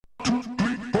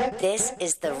This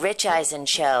is the Rich Eisen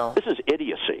Show. This is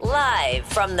idiocy. Live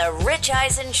from the Rich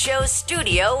Eisen Show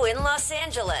studio in Los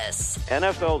Angeles.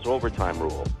 NFL's overtime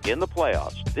rule in the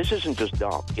playoffs. This isn't just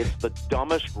dumb. It's the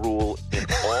dumbest rule in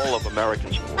all of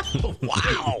American sports.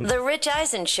 Wow. The Rich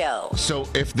Eisen Show. So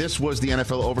if this was the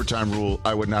NFL overtime rule,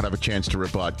 I would not have a chance to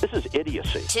rebut. This is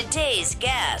idiocy. Today's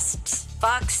guests,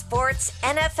 Fox Sports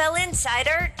NFL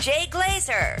insider Jay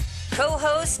Glazer,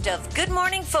 co-host of Good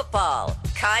Morning Football,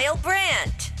 Kyle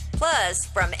Brandt. Plus,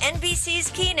 from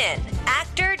NBC's Keenan,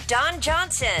 actor Don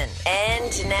Johnson.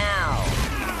 And now,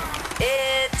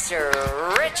 it's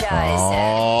Rich Eisen.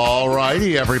 All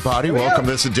righty, everybody. Welcome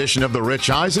to this edition of the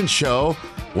Rich Eisen Show.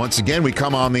 Once again, we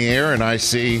come on the air and I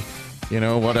see,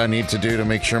 what I need to do to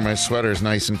make sure my sweater is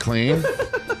nice and clean.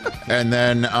 And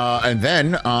then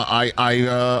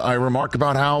I remark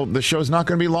about how the show's not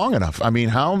going to be long enough. I mean,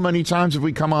 how many times have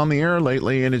we come on the air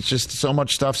lately and it's just so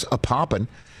much stuff's a-popping.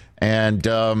 And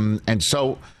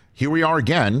so here we are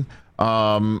again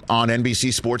on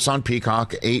NBC Sports on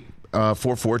Peacock.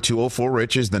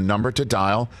 844-204-RICH is the number to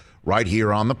dial right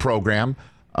here on the program.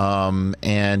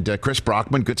 And Chris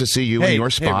Brockman, good to see you in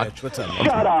your spot. Hey, Rich, what's up?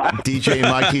 Shut up. DJ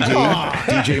Mikey D.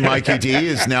 DJ Mikey D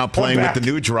is now playing with the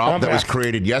new drop that was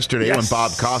created yesterday when Bob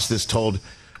Costas told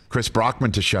Chris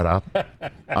Brockman to shut up.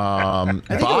 I think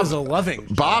it was a loving.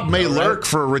 Bob may lurk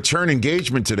for a return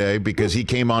engagement today because he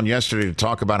came on yesterday to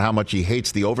talk about how much he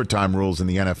hates the overtime rules in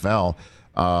the NFL,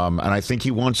 and I think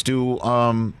he wants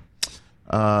to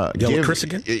give Chris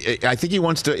again. I think he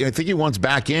wants to. I think he wants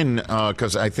back in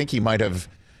because I think he might have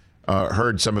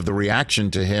heard some of the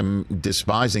reaction to him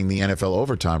despising the NFL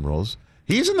overtime rules.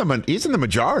 He's in the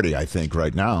majority, I think,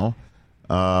 right now.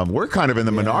 We're kind of in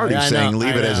the minority saying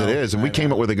leave it as it is, and we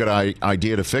came up with a good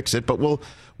idea to fix it. But we'll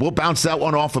bounce that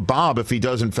one off of Bob if he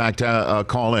does in fact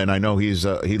call in. I know he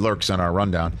lurks on our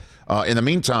rundown. In the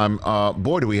meantime,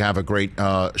 boy, do we have a great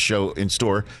show in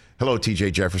store. Hello,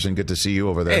 TJ Jefferson. Good to see you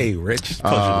over there. Hey, Rich.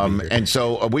 Pleasure to be here. And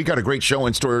so we got a great show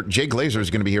in store. Jay Glazer is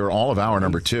going to be here all of hour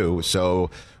number 2.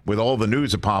 So with all the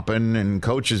news popping and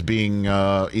coaches being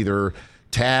either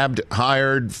tabbed,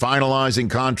 hired, finalizing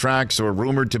contracts, or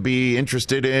rumored to be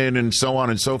interested in, and so on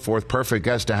and so forth. Perfect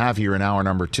guest to have here in hour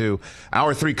number 2.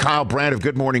 Hour 3, Kyle Brandt of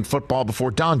Good Morning Football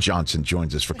before Don Johnson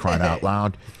joins us for crying out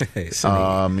loud. He's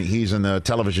in the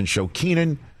television show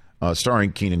Keenan,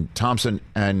 starring Keenan Thompson,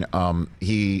 and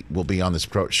he will be on this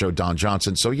show, Don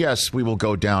Johnson. So, yes, we will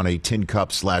go down a tin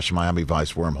cup / Miami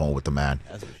Vice wormhole with the man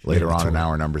later on in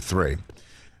hour number 3.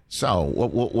 So,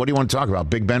 what do you want to talk about?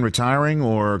 Big Ben retiring,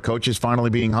 or coaches finally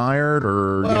being hired,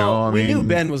 or we knew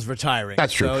Ben was retiring.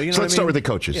 That's true. So let's start with the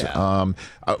coaches. Yeah.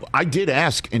 I did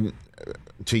ask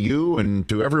to you and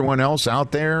to everyone else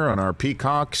out there on our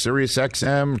Peacock, Sirius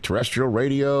XM, terrestrial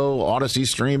radio, Odyssey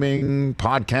streaming,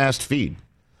 podcast feed.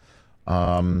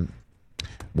 Why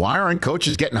aren't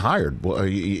coaches getting hired? Well,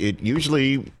 it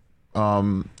usually.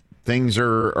 Things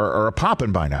are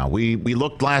popping by now. We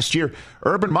looked last year.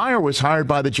 Urban Meyer was hired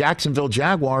by the Jacksonville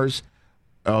Jaguars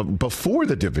before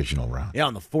the divisional round. Yeah,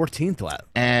 on the 14th lap.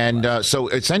 And so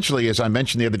essentially, as I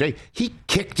mentioned the other day, he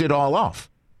kicked it all off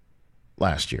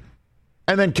last year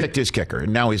and then kicked his kicker.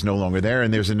 And now he's no longer there.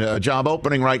 And there's a job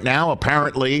opening right now,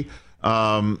 apparently,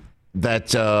 that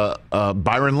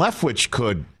Byron Leftwich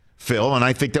could fill. And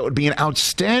I think that would be an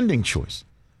outstanding choice.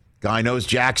 Guy knows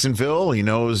Jacksonville. He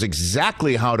knows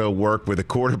exactly how to work with a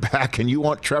quarterback. And you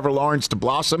want Trevor Lawrence to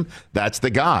blossom? That's the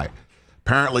guy.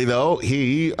 Apparently, though,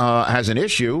 he has an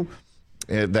issue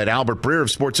that Albert Breer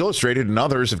of Sports Illustrated and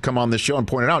others have come on this show and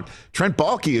pointed out. Trent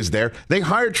Baalke is there. They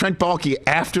hired Trent Baalke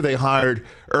after they hired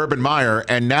Urban Meyer,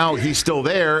 and now he's still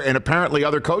there. And apparently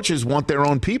other coaches want their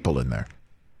own people in there.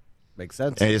 Makes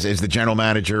sense. As the general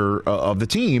manager of the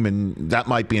team, and that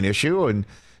might be an issue. And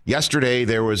yesterday,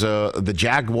 there was the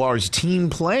Jaguars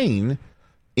team plane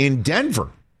in Denver,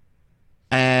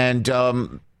 and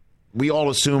we all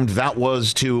assumed that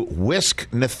was to whisk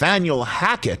Nathaniel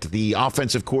Hackett, the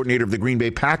offensive coordinator of the Green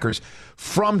Bay Packers,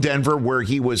 from Denver, where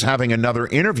he was having another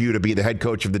interview to be the head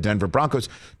coach of the Denver Broncos,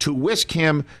 to whisk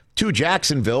him to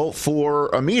Jacksonville for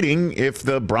a meeting if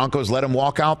the Broncos let him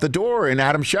walk out the door. And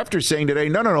Adam Schefter saying today,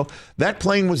 no, that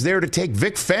plane was there to take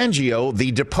Vic Fangio,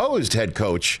 the deposed head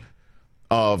coach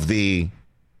of the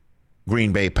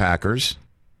Green Bay Packers,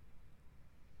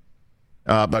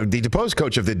 but the deposed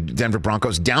coach of the Denver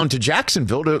Broncos, down to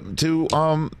Jacksonville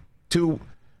to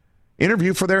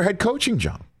interview for their head coaching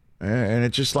job. And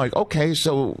it's just like, okay,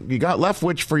 so you got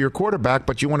Leftwich for your quarterback,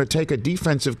 but you want to take a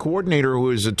defensive coordinator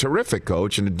who is a terrific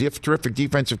coach and a terrific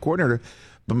defensive coordinator,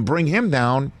 but bring him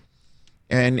down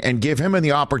and give him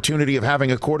the opportunity of having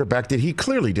a quarterback that he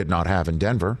clearly did not have in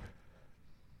Denver.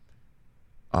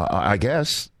 I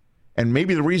guess. And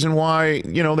maybe the reason why,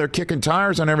 they're kicking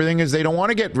tires on everything is they don't want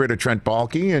to get rid of Trent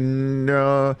Baalke,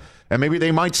 and maybe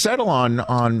they might settle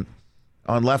on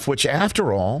Leftwich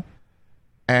after all.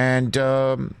 And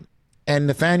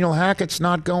Nathaniel Hackett's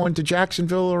not going to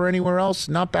Jacksonville or anywhere else,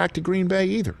 not back to Green Bay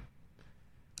either.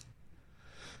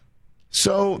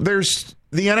 So there's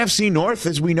the NFC North,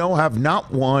 as we know, have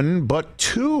not one but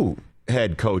two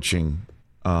head coaching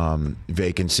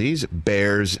vacancies,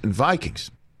 Bears and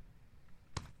Vikings.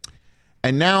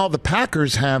 And now the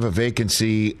Packers have a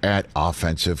vacancy at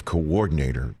offensive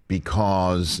coordinator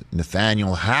because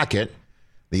Nathaniel Hackett,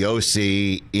 the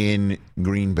OC in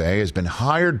Green Bay, has been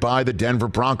hired by the Denver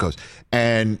Broncos.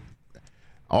 And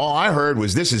all I heard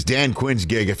was this is Dan Quinn's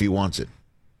gig if he wants it.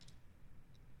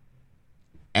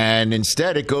 And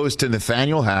instead it goes to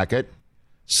Nathaniel Hackett,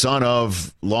 son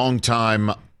of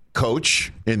longtime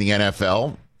coach in the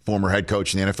NFL, former head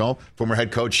coach in the NFL, former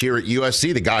head coach here at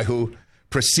USC, the guy who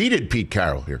preceded Pete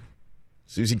Carroll here.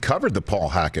 Susie covered the Paul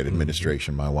Hackett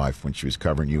administration, my wife, when she was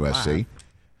covering USC. Wow.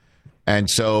 And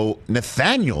so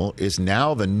Nathaniel is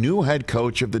now the new head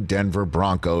coach of the Denver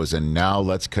Broncos. And now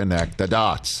let's connect the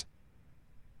dots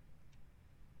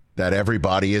that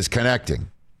everybody is connecting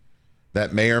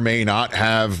that may or may not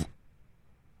have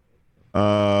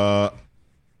a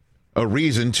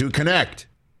reason to connect.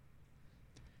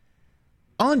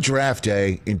 On draft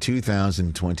day in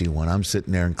 2021, I'm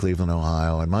sitting there in Cleveland,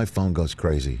 Ohio, and my phone goes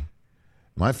crazy.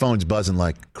 My phone's buzzing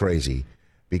like crazy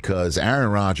because Aaron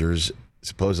Rodgers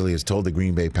supposedly has told the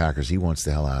Green Bay Packers he wants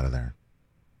the hell out of there.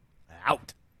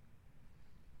 Out.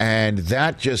 And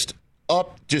that just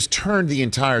turned the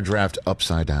entire draft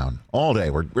upside down all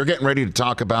day. We're getting ready to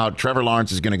talk about Trevor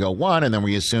Lawrence is going to go 1, and then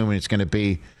we assume it's going to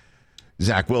be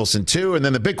Zach Wilson 2, and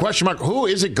then the big question mark, who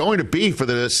is it going to be for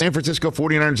the San Francisco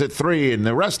 49ers at 3 and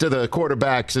the rest of the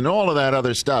quarterbacks and all of that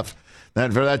other stuff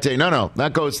that for that day? No,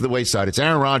 that goes to the wayside. It's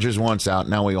Aaron Rodgers wants out.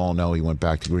 Now we all know he went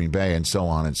back to Green Bay and so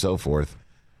on and so forth.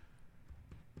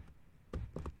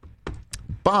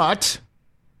 But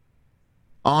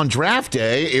on draft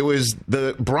day, it was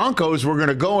the Broncos were going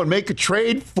to go and make a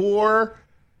trade for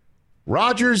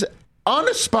Rodgers on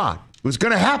the spot. It was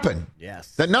going to happen.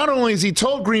 Yes. That not only has he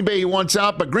told Green Bay he wants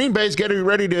out, but Green Bay's getting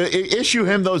ready to issue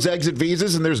him those exit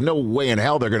visas, and there's no way in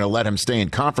hell they're going to let him stay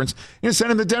in conference. You're going to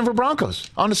send him to the Denver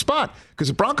Broncos on the spot because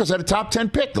the Broncos had a top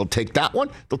 10 pick. They'll take that one.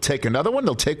 They'll take another one.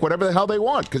 They'll take whatever the hell they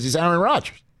want because he's Aaron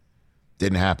Rodgers.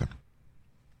 Didn't happen.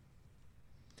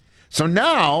 So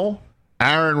now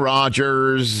Aaron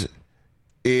Rodgers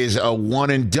is a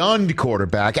one-and-done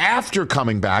quarterback after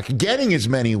coming back, getting as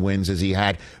many wins as he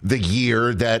had the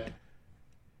year that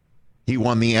he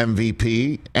won the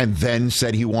MVP and then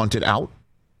said he wanted out.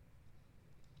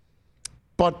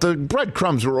 But the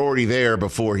breadcrumbs were already there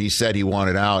before he said he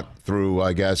wanted out through,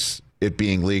 I guess, it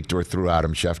being leaked or through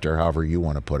Adam Schefter, however you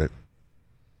want to put it.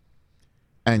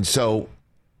 And so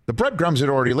the breadcrumbs had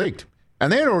already leaked.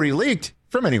 And they had already leaked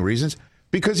for many reasons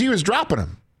because he was dropping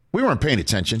them. We weren't paying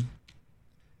attention.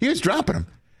 He was dropping them.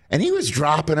 And he was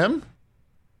dropping them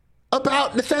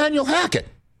about Nathaniel Hackett.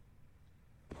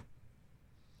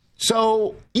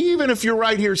 So even if you're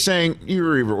right here saying,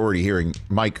 you're already hearing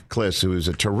Mike Kliss, who is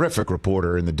a terrific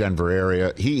reporter in the Denver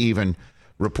area, he even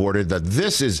reported that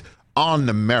this is on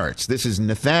the merits. This is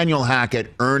Nathaniel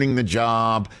Hackett earning the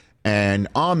job and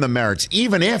on the merits,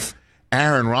 even if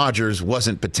Aaron Rodgers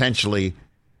wasn't potentially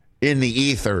in the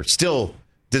ether, still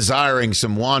desiring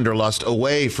some wanderlust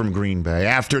away from Green Bay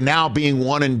after now being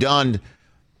one and done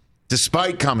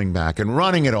despite coming back and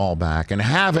running it all back and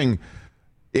having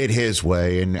it his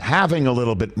way and having a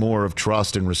little bit more of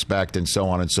trust and respect and so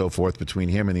on and so forth between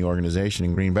him and the organization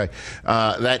in Green Bay,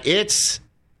 that it's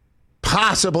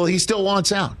possible he still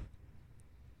wants out.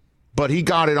 But he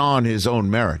got it on his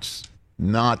own merits,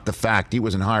 not the fact he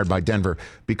wasn't hired by Denver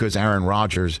because Aaron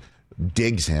Rodgers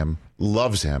digs him,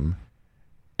 loves him,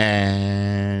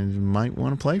 and might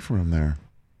want to play for him there.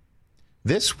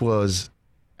 This was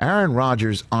Aaron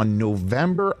Rodgers on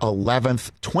November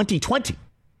 11th, 2020.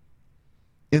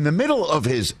 In the middle of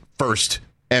his first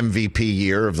MVP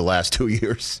year of the last 2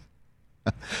 years.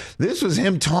 This was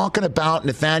him talking about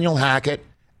Nathaniel Hackett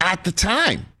at the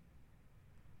time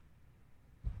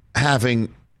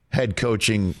having head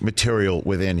coaching material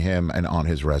within him and on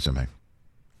his resume.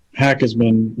 Hack has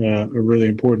been a really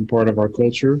important part of our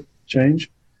culture change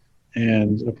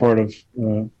and a part of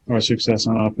our success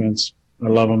on offense. I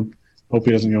love him. Hope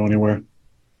he doesn't go anywhere,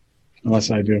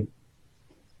 unless I do.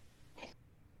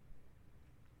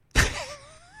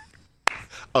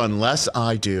 Unless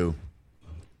I do.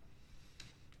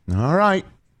 All right.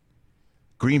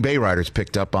 Green Bay writers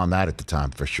picked up on that at the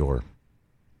time for sure.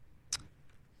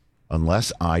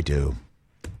 Unless I do.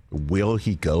 Will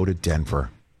he go to Denver?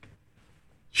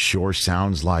 Sure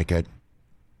sounds like it.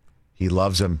 He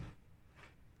loves him.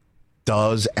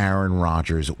 Does Aaron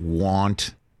Rodgers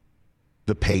want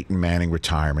the Peyton Manning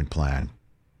retirement plan?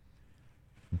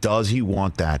 Does he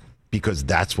want that? Because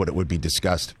that's what it would be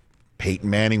discussed. Peyton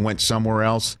Manning went somewhere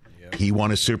else. Yep. He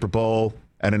won a Super Bowl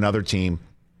at another team.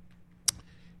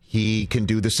 He can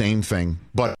do the same thing,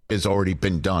 but it's already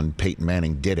been done. Peyton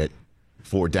Manning did it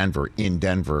for Denver, in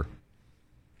Denver.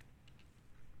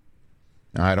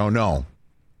 I don't know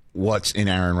what's in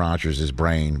Aaron Rodgers'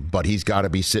 brain, but he's got to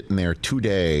be sitting there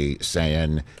today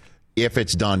saying, if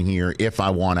it's done here, if I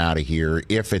want out of here,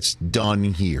 if it's done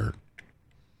here,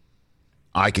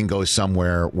 I can go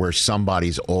somewhere where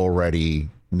somebody's already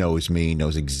knows me,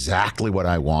 knows exactly what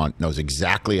I want, knows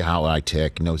exactly how I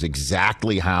tick, knows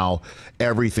exactly how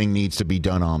everything needs to be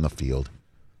done on the field.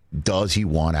 Does he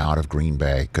want out of Green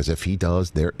Bay? Because if he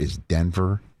does, there is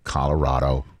Denver,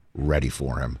 Colorado ready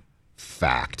for him.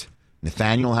 Fact.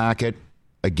 Nathaniel Hackett,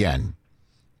 again,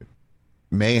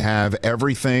 may have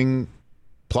everything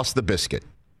plus the biscuit.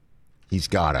 He's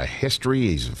got a history.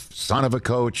 He's a son of a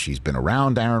coach. He's been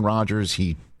around Aaron Rodgers.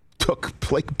 He took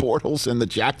Blake Bortles and the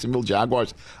Jacksonville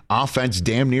Jaguars offense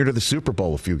damn near to the Super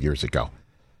Bowl a few years ago.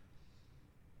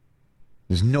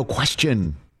 There's no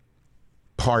question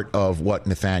part of what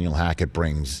Nathaniel Hackett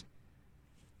brings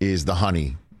is the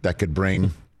honey that could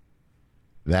bring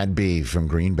that bee from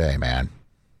Green Bay, man.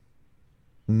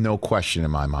 No question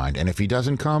in my mind. And if he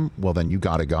doesn't come, well, then you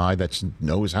got a guy that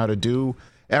knows how to do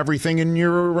everything, and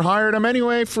you hired him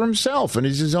anyway for himself, and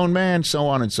he's his own man, so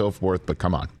on and so forth. But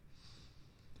come on.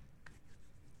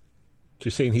 So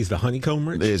you're saying he's the honeycomb,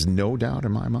 Rich? There's no doubt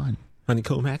in my mind.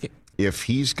 Honeycomb Hackett? If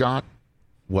he's got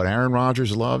what Aaron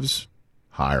Rodgers loves,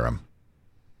 hire him.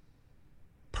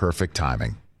 Perfect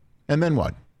timing. And then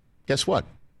what? Guess what?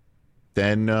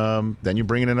 Then you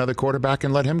bring in another quarterback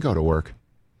and let him go to work.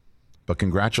 But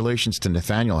congratulations to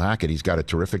Nathaniel Hackett. He's got a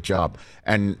terrific job.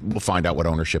 And we'll find out what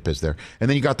ownership is there. And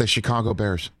then you got the Chicago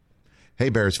Bears. Hey,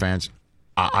 Bears fans,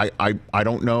 I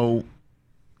don't know,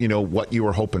 what you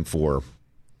were hoping for.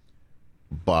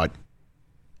 But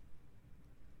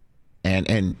Matt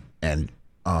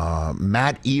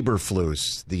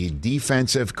Eberflus, the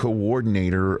defensive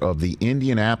coordinator of the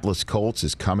Indianapolis Colts,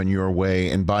 is coming your way.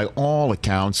 And by all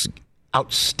accounts,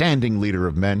 outstanding leader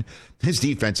of men. His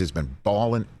defense has been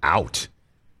balling out.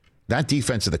 That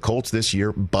defense of the Colts this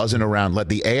year, buzzing around, led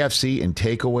the AFC in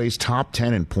takeaways, top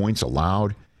 10 in points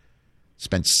allowed.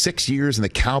 Spent 6 years in the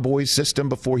Cowboys system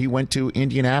before he went to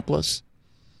Indianapolis.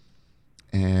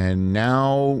 And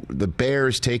now the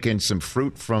Bears taking some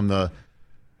fruit from the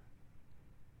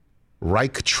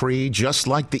Reich tree, just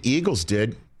like the Eagles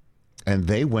did. And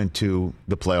they went to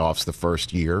the playoffs the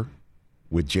first year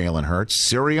with Jalen Hurts.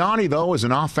 Sirianni, though, is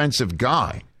an offensive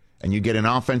guy. And you get an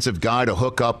offensive guy to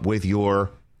hook up with your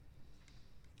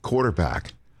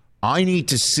quarterback. I need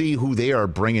to see who they are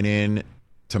bringing in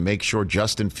to make sure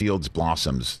Justin Fields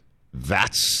blossoms.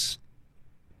 That's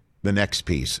the next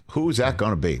piece. Who's that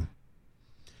going to be?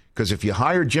 Because if you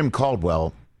hire Jim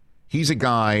Caldwell, he's a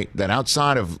guy that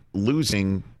outside of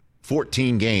losing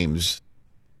 14 games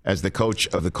as the coach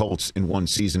of the Colts in one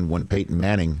season when Peyton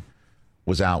Manning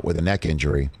was out with a neck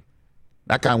injury,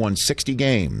 that guy won 60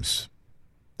 games.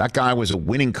 That guy was a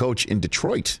winning coach in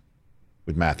Detroit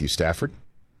with Matthew Stafford.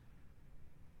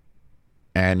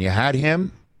 And you had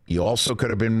him. You also could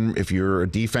have been, if you're a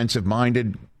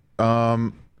defensive-minded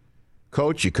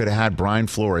coach, you could have had Brian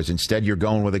Flores. Instead, you're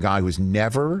going with a guy who's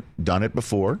never done it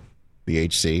before, the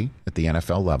HC, at the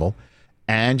NFL level.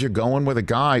 And you're going with a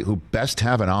guy who best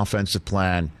have an offensive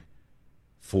plan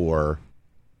for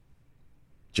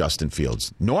Justin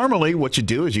Fields. Normally, what you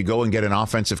do is you go and get an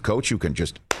offensive coach who can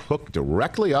just hook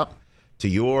directly up to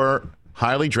your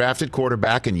highly drafted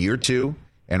quarterback in year two,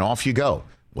 and off you go.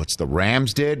 What's the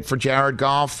Rams did for Jared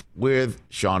Goff with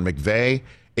Sean McVay?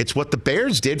 It's what the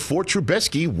Bears did for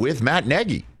Trubisky with Matt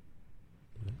Nagy.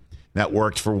 That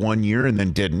worked for 1 year and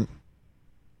then didn't.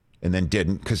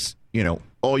 Because,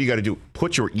 all you got to do,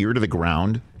 put your ear to the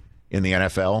ground in the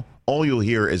NFL. All you'll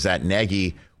hear is that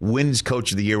Nagy wins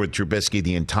Coach of the Year with Trubisky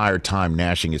the entire time,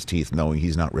 gnashing his teeth, knowing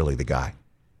he's not really the guy.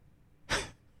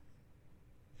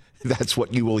 That's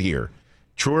what you will hear.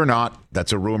 True or not,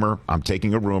 that's a rumor. I'm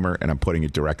taking a rumor and I'm putting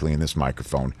it directly in this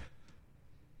microphone.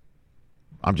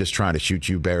 I'm just trying to shoot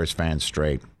you Bears fans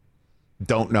straight.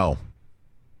 Don't know.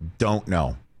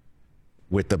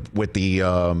 With the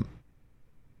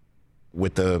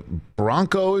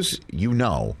Broncos,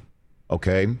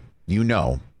 okay? You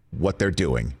know what they're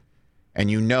doing. And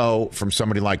you know from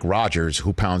somebody like Rodgers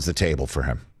who pounds the table for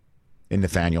him in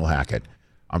Nathaniel Hackett.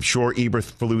 I'm sure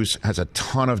Eberflus has a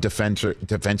ton of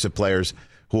defensive players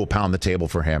who will pound the table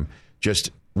for him.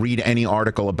 Just read any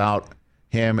article about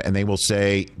him, and they will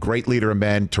say, great leader of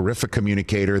men, terrific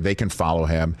communicator. They can follow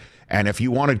him. And if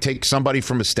you want to take somebody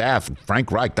from his staff,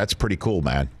 Frank Reich, that's pretty cool,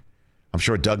 man. I'm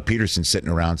sure Doug Peterson's sitting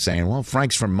around saying, well,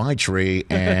 Frank's from my tree,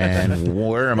 and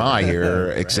where am I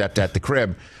here except at the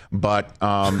crib? But,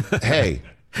 hey.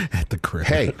 At the crib.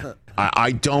 Hey,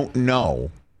 I don't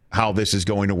know how this is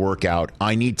going to work out.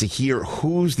 I need to hear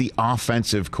who's the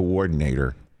offensive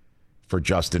coordinator for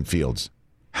Justin Fields.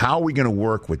 How are we going to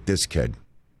work with this kid?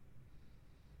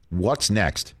 What's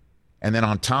next? And then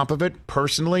on top of it,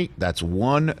 personally, that's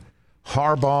one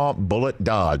Harbaugh bullet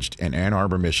dodged in Ann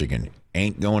Arbor, Michigan.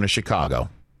 Ain't going to Chicago.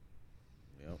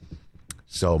 Yep.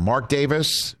 So, Mark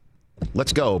Davis,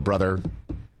 let's go, brother.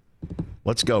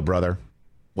 Let's go, brother.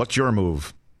 What's your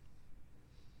move?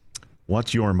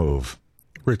 What's your move?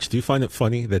 Rich, do you find it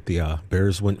funny that the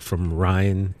Bears went from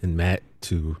Ryan and Matt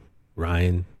to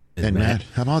Ryan and Matt?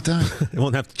 How about that? They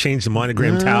won't have to change the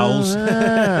monogram towels.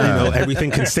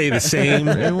 Everything can stay the same.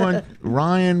 They went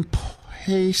Ryan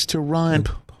Pace to Ryan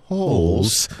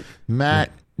Poles. Matt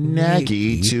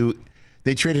Nagy to...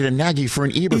 They traded a Nagy for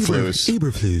an Eberflus.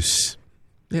 Eberflus.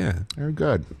 Yeah. Very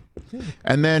good.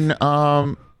 And then,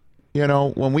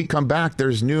 when we come back,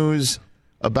 there's news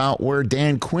about where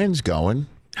Dan Quinn's going.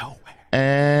 Nowhere.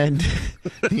 And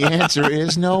the answer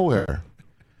is nowhere.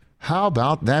 How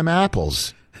about them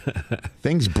apples?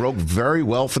 Things broke very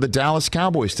well for the Dallas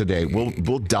Cowboys today.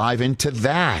 We'll dive into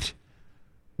that.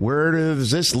 Where does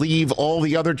this leave all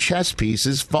the other chess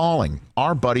pieces falling?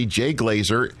 Our buddy Jay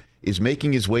Glazer is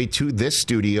making his way to this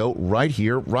studio right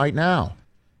here, right now.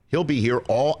 He'll be here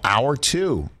all hour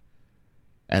 2.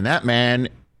 And that man,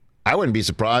 I wouldn't be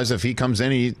surprised if he comes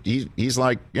in, he's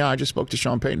like, yeah, I just spoke to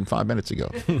Sean Payton 5 minutes ago.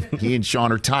 He and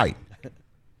Sean are tight.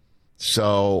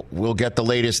 So we'll get the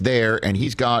latest there. And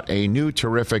he's got a new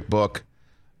terrific book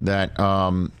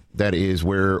that is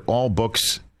where all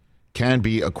books can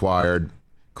be acquired,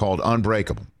 called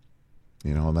Unbreakable.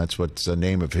 That's what's the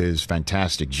name of his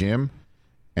fantastic gym.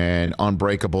 And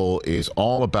Unbreakable is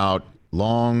all about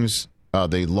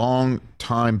the long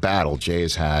time battle Jay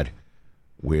has had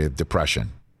with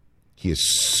depression. He is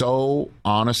so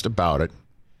honest about it.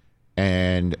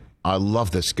 And I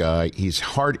love this guy. His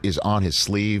heart is on his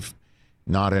sleeve,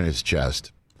 not in his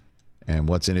chest. And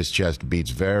what's in his chest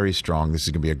beats very strong. This is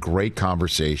going to be a great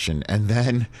conversation. And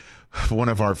then one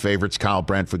of our favorites, Kyle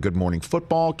Brandt for Good Morning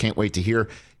Football. Can't wait to hear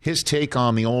his take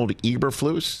on the old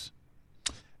Eberflus.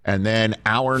 And then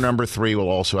hour number 3 will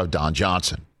also have Don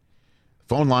Johnson.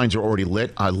 Phone lines are already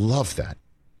lit. I love that.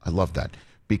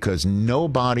 Because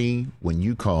nobody, when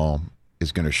you call,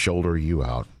 is going to shoulder you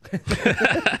out.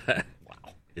 Wow.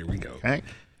 Here we go. Okay?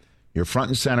 You're front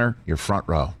and center. You're front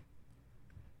row.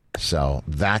 So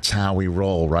that's how we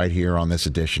roll right here on this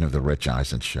edition of the Rich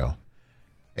Eisen Show.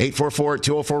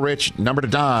 844-204-RICH, number to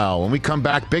dial. When we come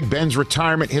back, Big Ben's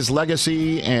retirement, his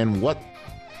legacy, and what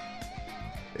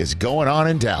is going on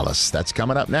in Dallas. That's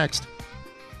coming up next.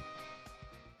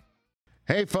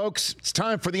 Hey, folks, it's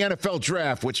time for the NFL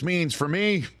draft, which means for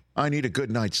me, I need a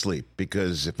good night's sleep,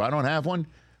 because if I don't have one, I'm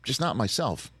just not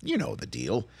myself. You know the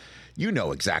deal. You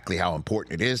know exactly how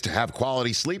important it is to have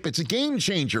quality sleep. It's a game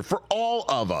changer for all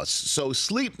of us. So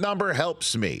Sleep Number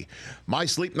helps me. My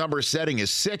Sleep Number setting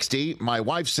is 60. My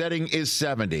wife's setting is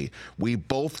 70. We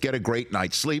both get a great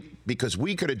night's sleep because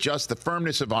we could adjust the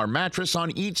firmness of our mattress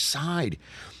on each side.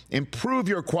 Improve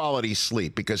your quality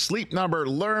sleep because Sleep Number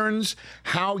learns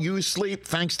how you sleep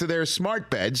thanks to their smart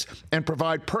beds and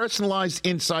provide personalized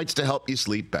insights to help you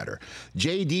sleep better.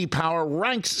 J.D. Power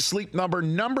ranks Sleep Number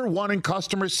number 1 in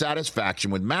customer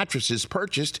satisfaction with mattresses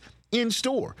purchased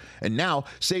in-store. And now,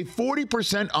 save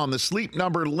 40% on the Sleep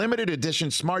Number limited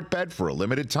edition smart bed for a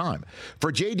limited time.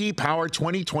 For J.D. Power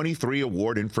 2023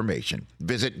 award information,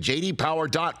 visit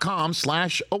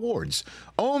jdpower.com/awards.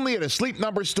 Only at a Sleep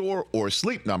Number store or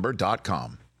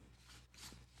sleepnumber.com.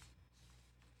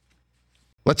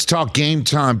 Let's talk Game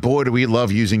Time. Boy, do we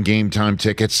love using Game Time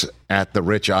tickets at the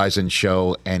Rich Eisen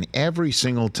Show. And every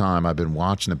single time I've been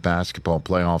watching the basketball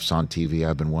playoffs on TV,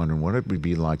 I've been wondering what it would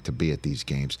be like to be at these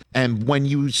games. And when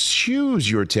you choose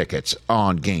your tickets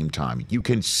on Game Time, you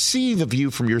can see the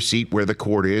view from your seat where the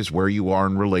court is, where you are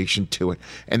in relation to it.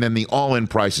 And then the all-in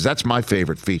prices. That's my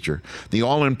favorite feature. The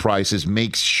all-in prices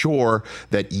makes sure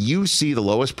that you see the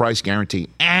lowest price guarantee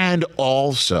and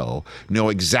also know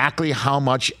exactly how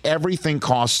much everything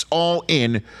costs all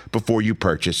in before you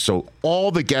purchase. So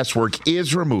all the guesswork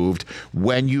is removed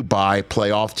when you buy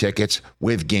playoff tickets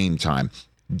with Game Time.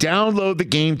 Download the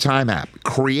Game Time app,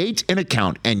 create an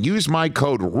account, and use my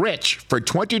code RICH for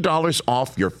 $20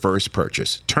 off your first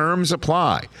purchase. Terms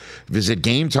apply. Visit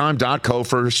GameTime.co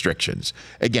for restrictions.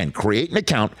 Again, create an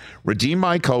account, redeem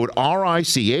my code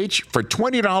RICH for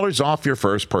 $20 off your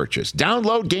first purchase.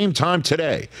 Download Game Time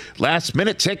today. Last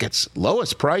minute tickets,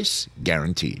 lowest price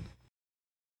guaranteed.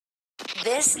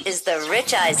 This is the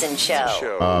Rich Eisen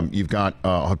Show. You've got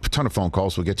a ton of phone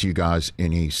calls. We'll get to you guys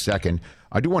in a second.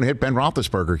 I do want to hit Ben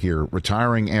Roethlisberger here,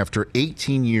 retiring after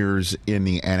 18 years in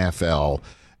the NFL.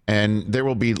 And there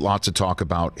will be lots of talk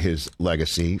about his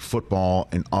legacy, football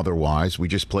and otherwise. We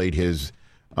just played his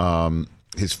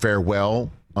farewell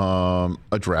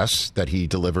address that he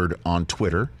delivered on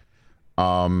Twitter.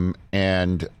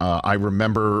 And I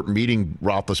remember meeting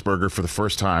Roethlisberger for the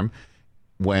first time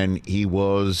when he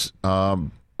was a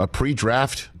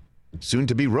pre-draft,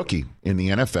 soon-to-be rookie in the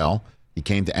NFL. He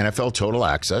came to NFL Total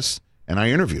Access, and I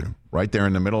interviewed him right there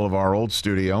in the middle of our old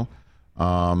studio.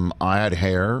 I had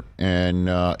hair, and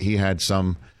he had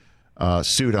some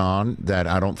suit on that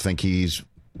I don't think he's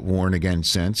worn again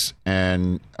since.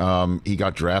 And he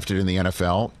got drafted in the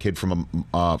NFL, kid from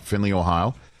Findlay,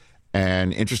 Ohio.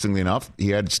 And interestingly enough, he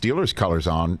had Steelers colors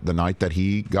on the night that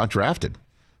he got drafted.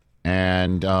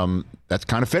 And that's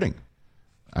kind of fitting.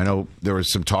 I know there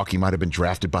was some talk he might have been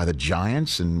drafted by the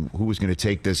Giants, and who was going to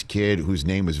take this kid whose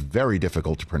name was very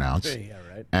difficult to pronounce. Yeah,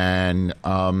 right. And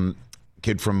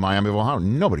kid from Miami of Ohio.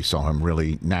 Nobody saw him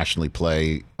really nationally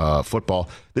play football.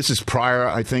 This is prior,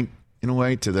 I think, in a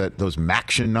way, to those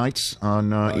Maction nights on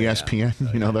ESPN.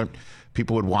 Yeah. You know, that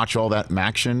people would watch all that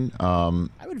Maction.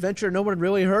 I would venture no one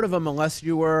really heard of him unless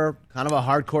you were kind of a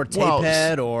hardcore tape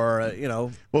head or,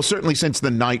 Well, certainly since the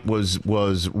night was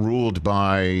ruled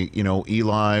by,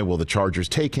 Eli, will the Chargers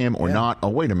take him or not? Oh,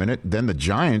 wait a minute. Then the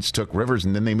Giants took Rivers,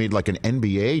 and then they made like an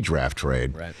NBA draft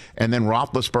trade. Right. And then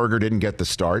Roethlisberger didn't get the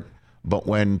start. But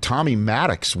when Tommy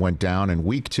Maddox went down in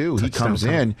week 2, he comes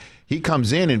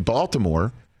in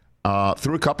Baltimore,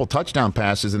 threw a couple touchdown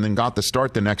passes, and then got the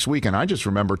start the next week. And I just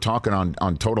remember talking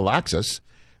on Total Access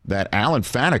that Alan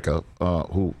Faneca,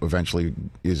 who eventually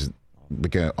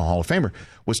became a Hall of Famer,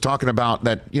 was talking about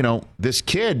that, this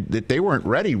kid, that they weren't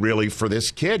ready really for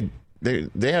this kid. They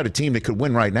had a team that could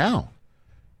win right now.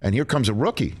 And here comes a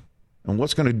rookie. And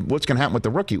what's going to happen with the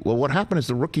rookie? Well, what happened is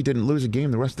the rookie didn't lose a game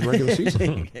the rest of the regular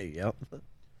season. Yep.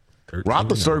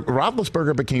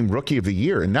 Roethlisberger became Rookie of the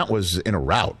Year, and that was in a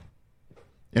rout.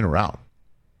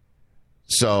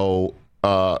 So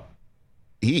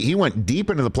he went deep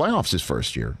into the playoffs his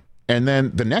first year, and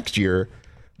then the next year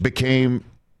became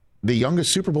the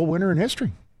youngest Super Bowl winner in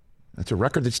history. That's a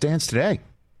record that stands today.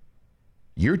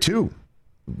 Year 2.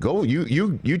 Go,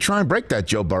 you try and break that,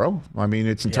 Joe Burrow. I mean,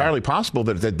 it's entirely possible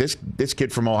that this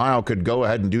kid from Ohio could go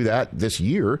ahead and do that this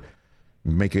year,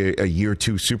 make a year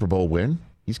 2 Super Bowl win.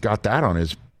 He's got that on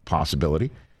his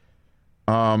possibility.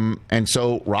 And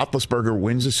so Roethlisberger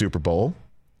wins the Super Bowl.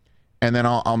 And then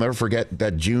I'll never forget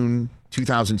that June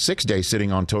 2006 day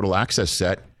sitting on Total Access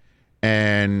set.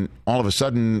 And all of a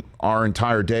sudden, our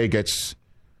entire day gets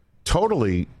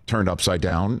totally turned upside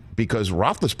down because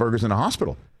Roethlisberger's in a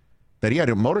hospital. That he had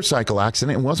a motorcycle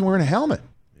accident and wasn't wearing a helmet.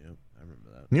 Yeah, I remember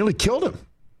that. Nearly killed him.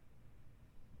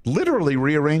 Literally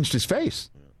rearranged his face.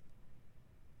 Yeah.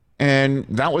 And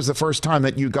that was the first time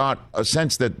that you got a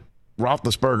sense that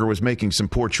Roethlisberger was making some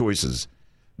poor choices.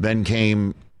 Then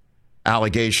came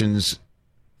allegations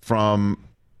from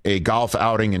a golf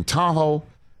outing in Tahoe,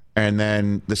 and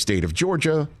then the state of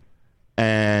Georgia,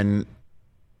 and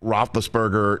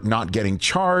Roethlisberger not getting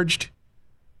charged,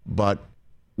 but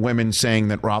women saying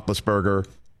that Roethlisberger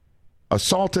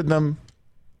assaulted them,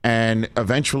 and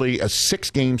eventually a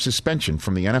 6-game suspension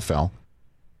from the NFL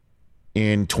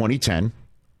in 2010.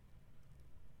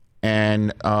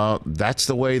 And that's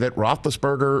the way that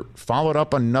Roethlisberger followed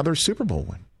up another Super Bowl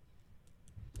win.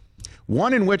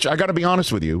 One in which, I got to be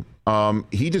honest with you,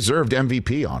 he deserved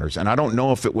MVP honors, and I don't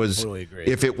know if it was totally agree.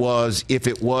 if it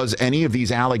was any of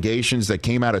these allegations that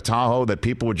came out of Tahoe that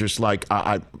people were just like,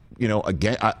 I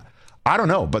don't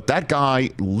know, but that guy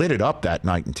lit it up that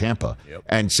night in Tampa. Yep.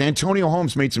 And Santonio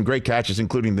Holmes made some great catches,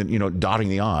 including the dotting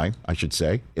the I, I should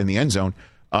say, in the end zone.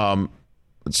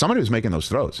 Somebody was making those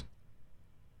throws.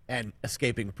 And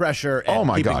escaping pressure and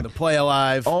keeping the play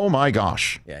alive. Oh, my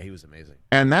gosh. Yeah, he was amazing.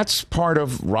 And that's part of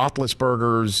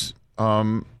Roethlisberger's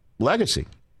legacy,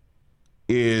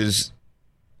 is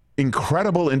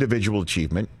incredible individual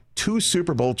achievement, 2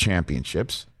 Super Bowl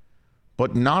championships,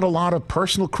 but not a lot of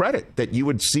personal credit that you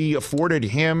would see afforded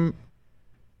him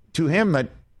that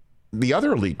the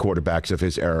other elite quarterbacks of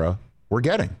his era were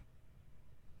getting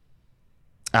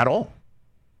at all.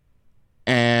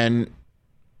 And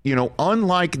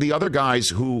unlike the other guys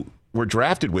who were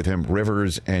drafted with him,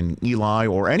 Rivers and Eli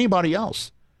or anybody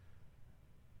else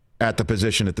at the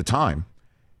position at the time,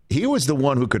 he was the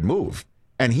one who could move.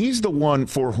 And he's the one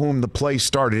for whom the play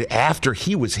started after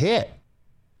he was hit.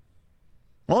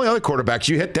 All the other quarterbacks,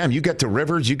 you hit them. You get to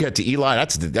Rivers, you get to Eli.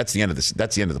 That's the end of this.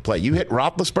 That's the end of the play. You hit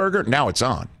Roethlisberger, now it's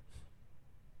on.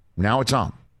 Now it's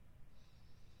on.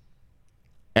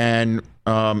 And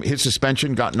his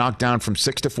suspension got knocked down from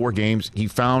 6 to 4 games. He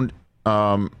found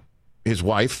his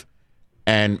wife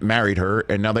and married her,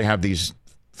 and now they have these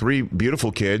 3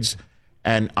 beautiful kids.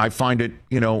 And I find it,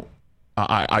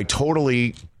 I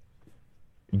totally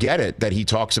get it that he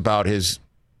talks about his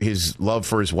love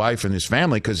for his wife and his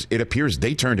family, because it appears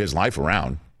they turned his life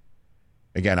around.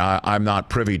 Again, I'm not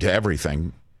privy to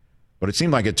everything, but it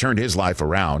seemed like it turned his life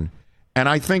around. And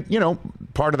I think,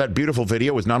 part of that beautiful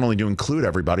video was not only to include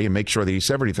everybody and make sure that he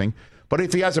said everything, but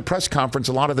if he has a press conference,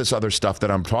 a lot of this other stuff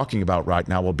that I'm talking about right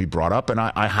now will be brought up, and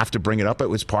I have to bring it up. It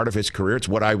was part of his career. It's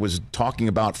what I was talking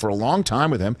about for a long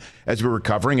time with him as we were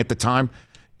covering at the time.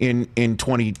 In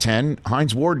 2010,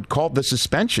 Hines Ward called the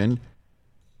suspension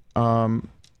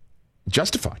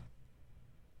justified.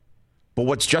 But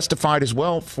what's justified as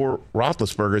well for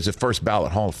Roethlisberger is a first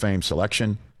ballot Hall of Fame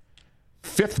selection,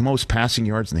 5th most passing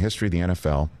yards in the history of the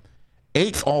NFL,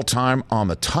 8th all-time on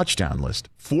the touchdown list,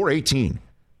 418.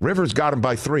 Rivers got him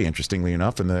by 3, interestingly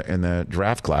enough, in the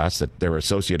draft class that they were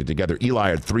associated together. Eli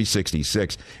had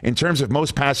 366. In terms of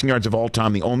most passing yards of all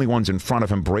time, the only ones in front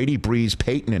of him, Brady, Breeze,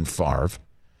 Peyton, and Favre.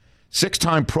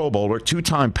 6-time Pro Bowler,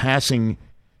 2-time passing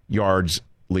yards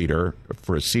leader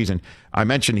for a season. I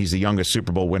mentioned he's the youngest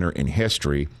Super Bowl winner in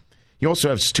history. He also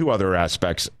has 2 other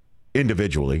aspects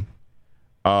individually.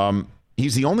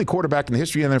 He's the only quarterback in the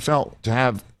history of the NFL to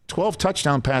have 12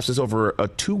 touchdown passes over a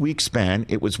 2-week span.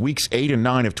 It was weeks 8 and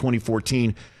 9 of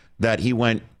 2014 that he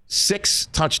went 6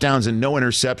 touchdowns and no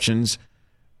interceptions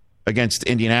against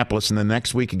Indianapolis. And the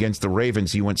next week against the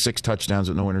Ravens, he went 6 touchdowns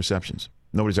with no interceptions.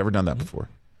 Nobody's ever done that before.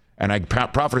 And I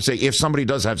proffer to say, if somebody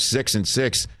does have 6 and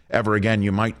 6 ever again,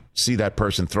 you might see that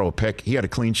person throw a pick. He had a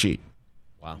clean sheet.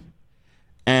 Wow.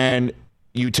 And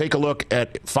you take a look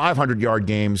at 500-yard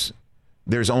games.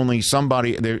 There's only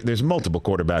somebody. There's multiple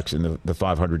quarterbacks in the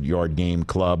 500-yard game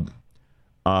club.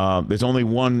 There's only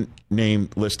one name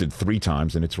listed 3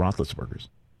 times, and it's Roethlisberger's.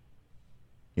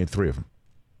 He had 3 of them,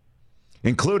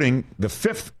 including the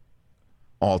 5th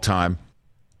all-time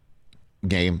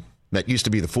game that used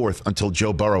to be the 4th until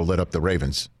Joe Burrow lit up the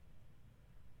Ravens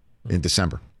in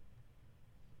December.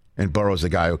 And Burrow's the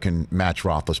guy who can match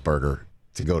Roethlisberger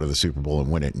to go to the Super Bowl and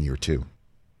win it in year 2.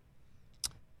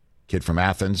 Kid from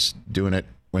Athens doing it,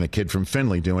 when a kid from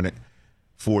Findlay doing it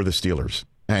for the Steelers.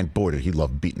 And boy, did he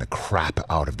love beating the crap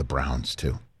out of the Browns,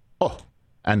 too. Oh,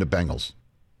 and the Bengals.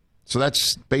 So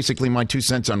that's basically my 2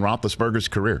 cents on Roethlisberger's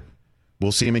career.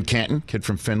 We'll see him in Canton, kid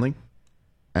from Findlay.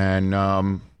 And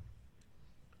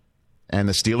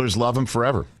the Steelers love him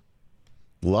forever.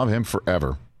 Love him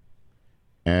forever.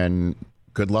 And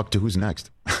good luck to who's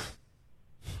next.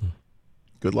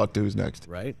 Good luck to who's next.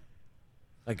 Right.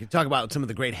 Like you talk about some of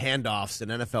the great handoffs in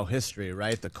NFL history,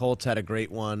 right? The Colts had a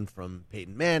great one from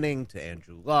Peyton Manning to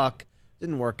Andrew Luck.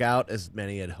 Didn't work out as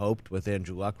many had hoped with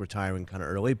Andrew Luck retiring kind of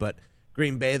early. But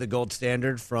Green Bay, the gold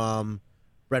standard from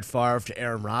Brett Favre to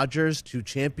Aaron Rodgers, 2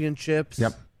 championships.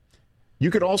 Yep. You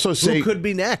could also say... Who could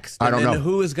be next? I don't know.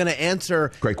 Who is going to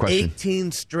answer Great question.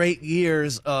 18 straight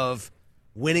years of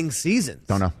winning seasons?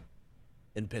 Don't know.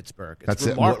 In Pittsburgh. It's That's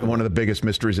remarkable. one of the biggest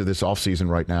mysteries of this offseason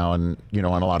right now. And, and a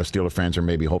lot of Steeler fans are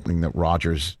maybe hoping that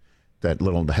Rodgers, that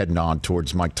little head nod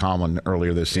towards Mike Tomlin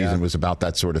earlier this season was about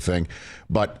that sort of thing.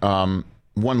 But one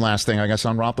last thing, I guess,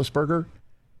 on Roethlisberger,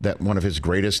 that one of his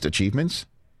greatest achievements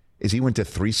is he went to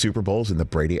 3 Super Bowls in the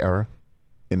Brady era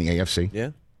in the AFC. Yeah.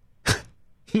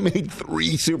 He made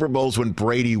 3 Super Bowls when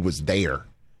Brady was there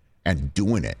and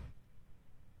doing it.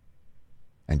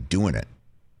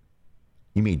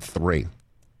 He made 3.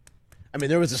 I mean,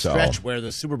 there was a stretch where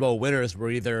the Super Bowl winners were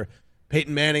either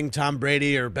Peyton Manning, Tom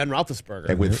Brady, or Ben Roethlisberger.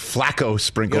 And with Flacco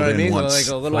sprinkled in once.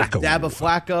 Like a little dab of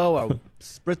Flacco, a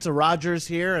spritz of Rodgers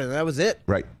here, and that was it.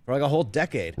 Right. For like a whole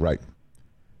decade. Right.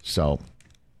 So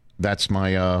that's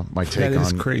my my take on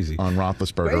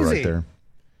Roethlisberger right there.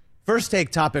 First take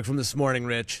topic from this morning,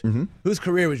 Rich. Mm-hmm. Whose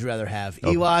career would you rather have,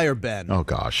 Eli or Ben? Oh,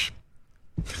 gosh.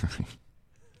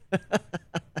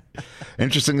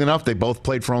 Interestingly enough, they both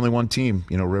played for only one team.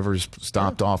 Rivers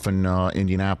stopped off in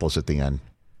Indianapolis at the end.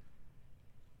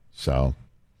 So,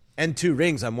 and 2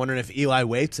 rings. I'm wondering if Eli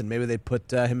waits, and maybe they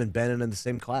put him and Ben in the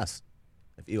same class.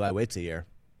 If Eli waits a year,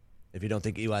 if you don't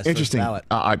think Eli's interesting. First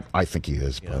ballot. I think he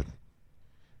is, but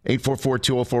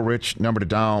 844-204-RICH, number to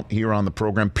dial here on the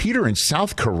program. Peter in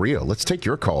South Korea. Let's take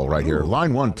your call right here.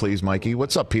 Line 1, please, Mikey.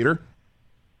 What's up, Peter?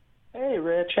 Hey,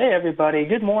 Rich. Hey, everybody.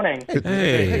 Good morning.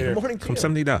 Hey, good morning.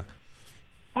 감사합니다.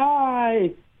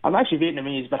 Hi. I'm actually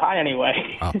Vietnamese, but hi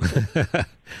anyway. Oh.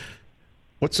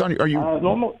 What's on? Are you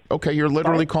normal? Okay? You're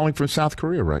literally calling from South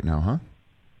Korea right now, huh?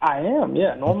 I am.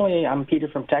 Yeah. Normally, I'm Peter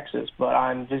from Texas, but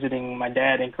I'm visiting my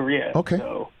dad in Korea. Okay.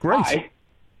 So, Great. Hi.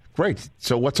 Great.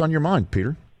 So, what's on your mind,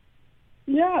 Peter?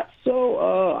 Yeah. So,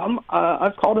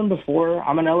 I've called him before.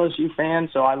 I'm an LSU fan,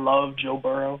 so I love Joe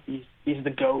Burrow. He's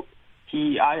the GOAT.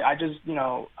 I just,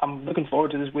 I'm looking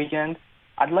forward to this weekend.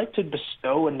 I'd like to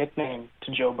bestow a nickname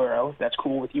to Joe Burrow. If that's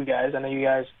cool with you guys. I know you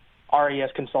guys, RES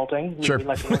Consulting. Sure. We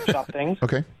like to workshop things.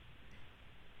 Okay.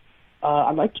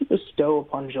 I'd like to bestow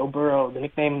upon Joe Burrow the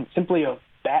nickname simply of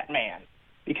Batman.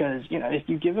 Because, if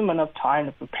you give him enough time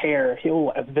to prepare,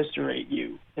 he'll eviscerate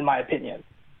you, in my opinion.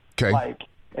 Okay. Like,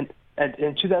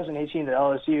 in 2018 at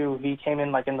LSU, he came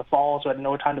in, in the fall, so had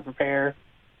no time to prepare.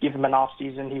 Give him an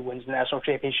off-season, he wins the national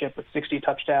championship with 60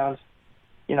 touchdowns.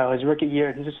 His rookie year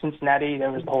in Cincinnati, there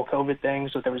was the whole COVID thing,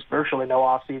 so there was virtually no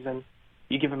off-season.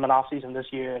 You give him an off-season this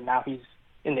year, and now he's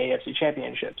in the AFC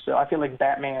Championship. So I feel like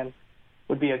Batman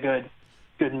would be a good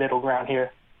middle ground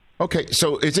here. Okay,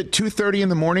 so is it 2:30 in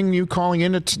the morning you calling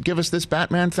in to give us this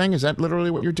Batman thing? Is that literally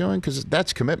what you're doing? Because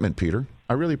that's commitment, Peter.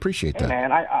 I really appreciate that. Hey,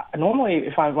 man, I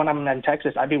normally, when I'm in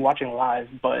Texas, I'd be watching live,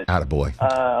 but attaboy.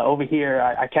 Over here,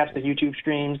 I catch the YouTube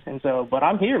streams, but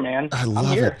I'm here, man. I love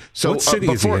I'm here. it. So What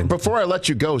city is he in? Before I let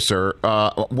you go, sir,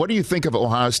 what do you think of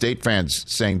Ohio State fans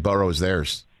saying Burrow's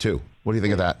theirs, too? What do you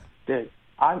think of that? Dude,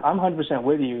 I'm 100%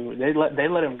 with you. They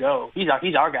let him go. He's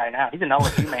our guy now. He's an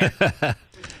LSU man.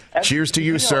 Cheers to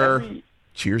you, sir.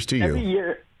 Cheers to you. Every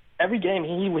year, every game,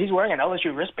 he's wearing an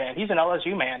LSU wristband. He's an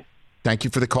LSU man. Thank you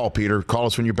for the call, Peter. Call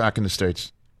us when you're back in the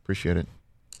States. Appreciate it.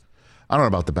 I don't know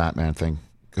about the Batman thing,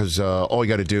 because all you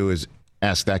got to do is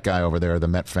ask that guy over there, the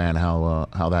Met fan,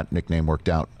 how that nickname worked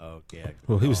out. Oh, yeah.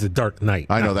 Well, he was the Dark Knight.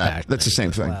 I know not that. Batman. That's the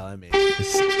same thing. Well, I mean,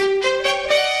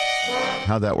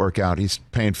 How'd that work out? He's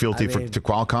paying fealty to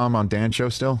Qualcomm on Dan's show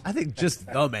still? I think just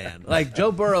the man.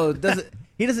 Joe Burrow doesn't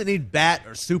need bat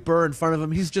or super in front of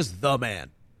him. He's just the man.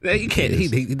 You can't.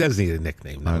 He does need a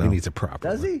nickname. No, he needs a proper.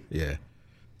 Does he? One. Yeah.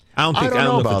 I don't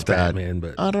know about if it's that. Batman,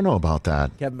 but I don't know about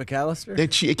that. Kevin McAllister?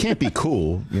 It can't be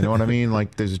cool. You know what I mean?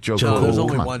 Like there's Joe No, Cool. there's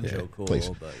only Come on. one Joe Cool. Please.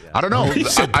 But yeah. I don't know. He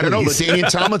said I don't know. please.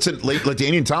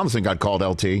 LaDainian Tomlinson got called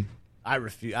LT. I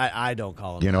refuse. I don't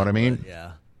call him. You know what I mean? But,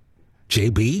 yeah.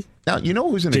 JB. Now you know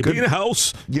who's in a JB good in the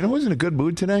house. You know who's in a good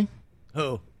mood today?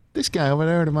 Who? This guy over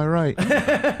there to my right.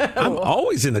 I'm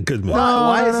always in a good mood.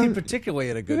 Why is he particularly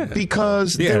in a good mood?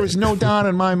 Because there was no doubt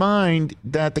in my mind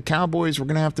that the Cowboys were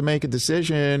going to have to make a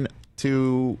decision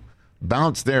to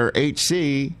bounce their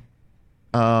HC.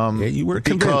 You were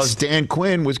convinced. Because Dan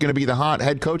Quinn was going to be the hot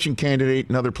head coaching candidate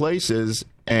in other places,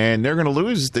 and they're going to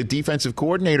lose the defensive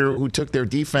coordinator who took their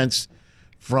defense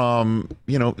from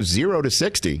 0 to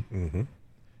 60. Mm-hmm.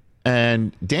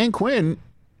 And Dan Quinn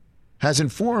has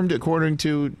informed, according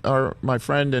to my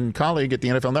friend and colleague at the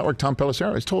NFL Network, Tom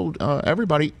Pelissero, has told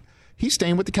everybody he's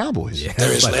staying with the Cowboys. Yeah,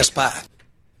 There is less pie.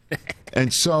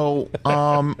 And so,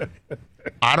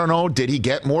 I don't know. Did he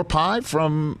get more pie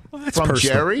from personal.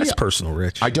 Jerry? That's personal,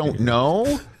 Rich. I don't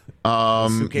know.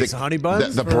 Suitcase of honey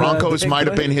buns The for, Broncos Big might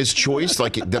have Boy? been his choice.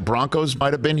 The Broncos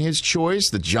might have been his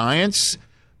choice. The Giants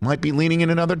might be leaning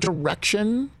in another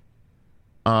direction.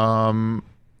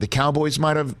 The Cowboys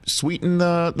might have sweetened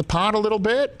the pot a little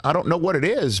bit. I don't know what it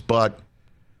is, but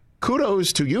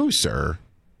kudos to you, sir.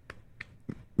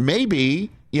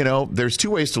 Maybe, there's two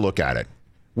ways to look at it.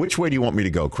 Which way do you want me to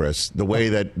go, Chris? The way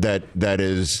that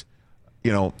is,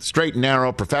 straight and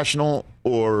narrow, professional,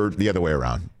 or the other way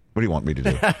around? What do you want me to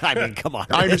do? I mean, come on.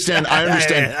 I understand.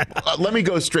 Let me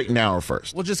go straight and narrow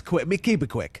first. We'll just keep it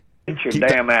quick. Get your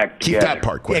damn act Keep together. that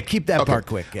part quick. Yeah, keep that part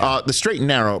quick. Yeah. The straight and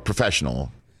narrow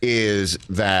professional is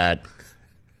that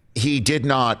he did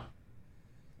not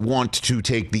want to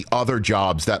take the other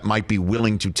jobs that might be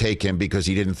willing to take him because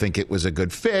he didn't think it was a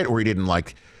good fit or he didn't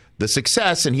like the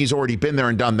success, and he's already been there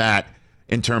and done that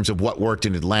in terms of what worked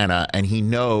in Atlanta, and he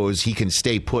knows he can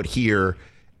stay put here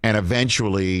and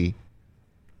eventually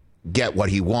get what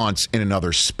he wants in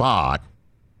another spot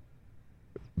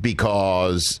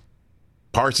because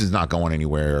Parsons not going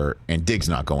anywhere and Diggs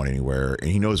not going anywhere, and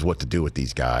he knows what to do with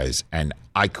these guys. And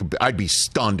I'd be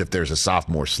stunned if there's a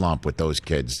sophomore slump with those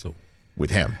kids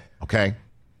with him. Okay,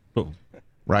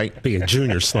 right? Be a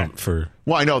junior slump for.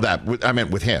 Well, I know that. I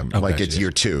meant with him. Okay, Like it's yes.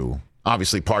 year two.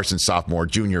 Obviously, Parsons sophomore,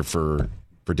 junior for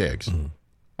Diggs.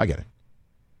 I get it.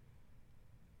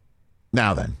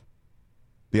 Now then,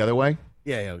 the other way.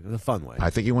 Yeah, the fun way. I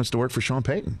think he wants to work for Sean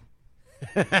Payton.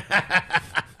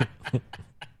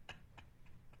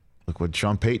 Look what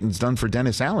Sean Payton's done for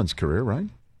Dennis Allen's career, right?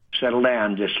 Settle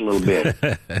down just a little bit.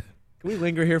 Can we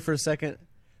linger here for a second?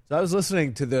 So I was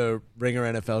listening to the Ringer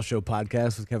NFL Show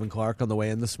podcast with Kevin Clark on the way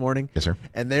in this morning. Yes, sir.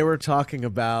 And they were talking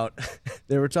about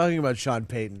Sean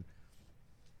Payton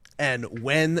and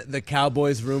when the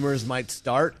Cowboys rumors might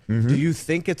start. Mm-hmm. Do you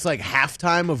think it's like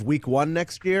halftime of week 1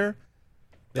 next year?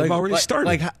 They've already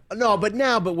started.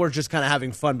 But we're just kind of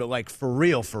having fun, but like for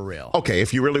real. Okay,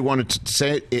 if you really wanted to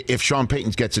say it, if Sean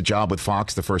Payton gets a job with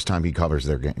Fox the first time he covers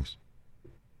their games.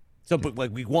 So, but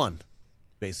like week 1,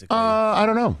 basically. I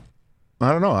don't know.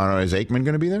 Is Aikman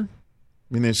going to be there?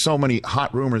 I mean, there's so many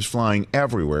hot rumors flying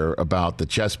everywhere about the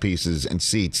chess pieces and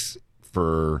seats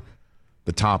for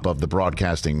the top of the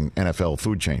broadcasting NFL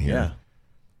food chain here. Yeah.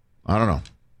 I don't know.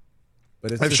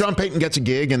 But if Sean Payton gets a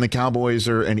gig and the Cowboys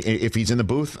and if he's in the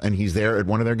booth and he's there at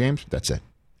one of their games, that's it.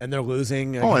 And they're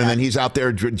losing. And then he's out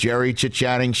there, Jerry,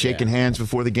 chit-chatting, shaking hands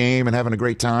before the game and having a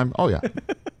great time. Oh, yeah.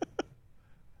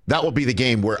 That will be the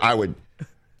game where I would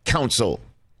counsel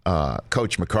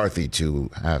Coach McCarthy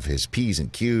to have his P's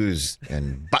and Q's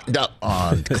and buttoned up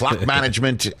on clock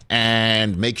management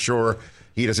and make sure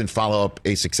he doesn't follow up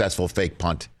a successful fake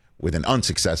punt with an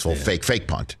unsuccessful fake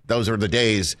punt. Those are the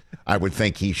days I would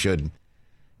think he should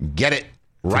get it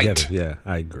right. Together. Yeah,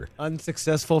 I agree.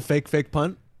 Unsuccessful fake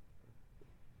punt?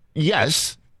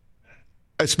 Yes.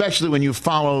 Especially when you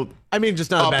follow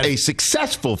just not up a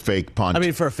successful fake punt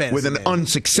for a fantasy with an game.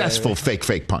 unsuccessful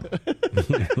fake punt.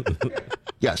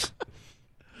 Yes.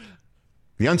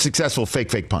 The unsuccessful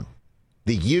fake punt.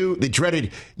 The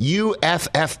dreaded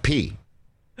UFFP.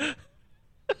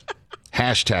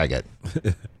 Hashtag it.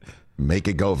 Make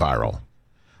it go viral.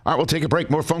 All right, we'll take a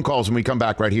break. More phone calls when we come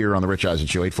back right here on the Rich Eisen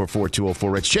Show,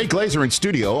 844-204-RICH. Jay Glazer in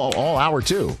studio all hour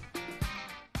 2.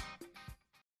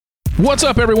 What's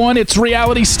up, everyone? It's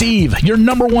Reality Steve, your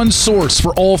number one source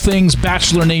for all things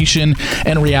Bachelor Nation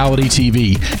and reality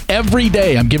TV. Every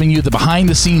day, I'm giving you the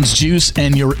behind-the-scenes juice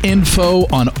and your info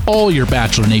on all your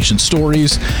Bachelor Nation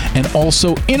stories and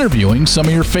also interviewing some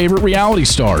of your favorite reality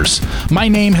stars. My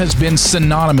name has been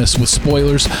synonymous with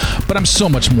spoilers, but I'm so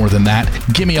much more than that.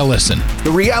 Give me a listen.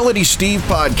 The Reality Steve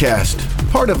Podcast,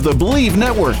 part of the Believe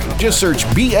Network. Just search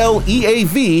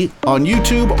BLEAV on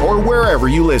YouTube or wherever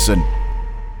you listen.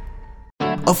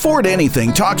 Afford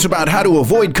Anything talks about how to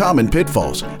avoid common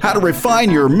pitfalls, how to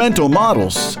refine your mental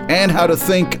models, and how to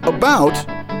think about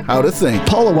how to think.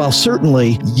 Paula, while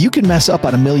certainly you can mess up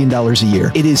on $1 million a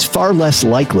year, it is far less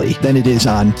likely than it is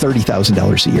on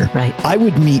 $30,000 a year. Right. I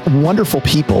would meet wonderful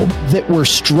people that were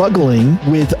struggling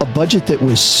with a budget that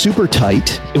was super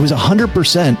tight. It was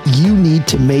 100% you need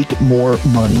to make more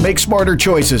money. Make smarter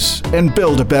choices and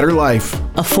build a better life.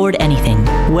 Afford Anything,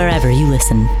 wherever you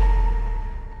listen.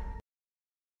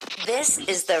 This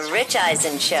is the Rich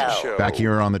Eisen Show. Back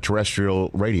here on the terrestrial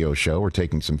radio show. We're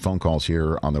taking some phone calls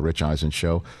here on the Rich Eisen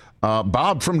Show.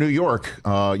 Bob from New York,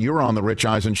 you're on the Rich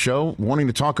Eisen Show wanting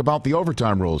to talk about the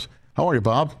overtime rules. How are you,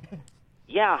 Bob?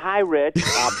 Yeah, hi, Rich.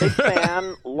 Big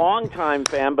fan, long-time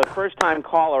fan, but first-time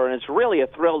caller, and it's really a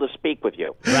thrill to speak with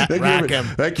you.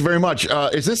 Thank you very much.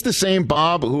 Is this the same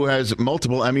Bob who has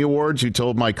multiple Emmy Awards who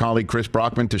told my colleague Chris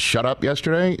Brockman to shut up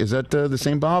yesterday? Is that the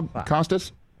same Bob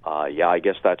Costas? Yeah, I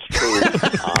guess that's true.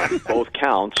 Both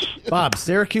counts. Bob,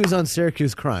 Syracuse on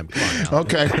Syracuse crime. Come on now.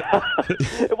 Okay.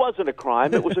 It wasn't a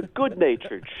crime. It was a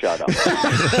good-natured shut-up.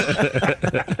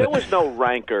 There was no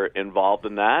rancor involved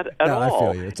in that at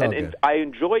all. I feel you. It's all good. I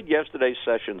enjoyed yesterday's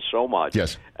session so much.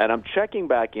 Yes. And I'm checking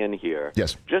back in here.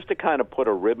 Yes. Just to kind of put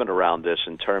a ribbon around this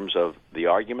in terms of the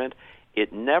argument.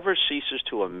 It never ceases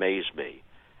to amaze me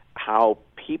how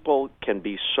people can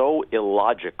be so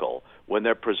illogical when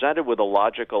they're presented with a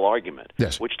logical argument,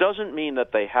 yes, which doesn't mean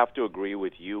that they have to agree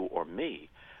with you or me,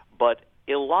 but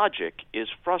illogic is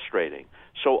frustrating.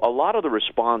 So a lot of the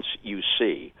response you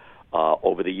see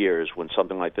over the years when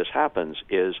something like this happens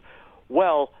is,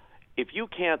 well, if you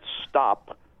can't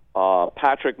stop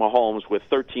Patrick Mahomes with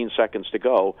 13 seconds to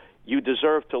go, you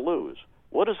deserve to lose.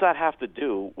 What does that have to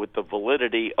do with the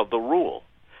validity of the rule?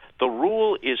 The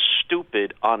rule is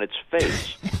stupid on its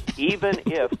face. Even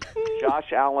if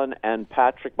Josh Allen and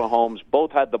Patrick Mahomes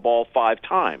both had the ball 5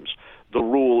 times, the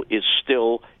rule is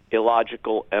still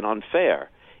illogical and unfair.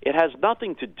 It has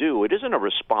nothing to do, it isn't a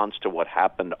response to what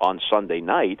happened on Sunday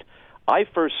night. I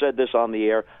first said this on the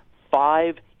air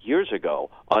 5 years ago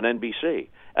on NBC,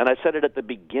 and I said it at the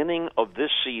beginning of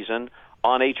this season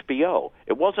on HBO.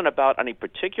 It wasn't about any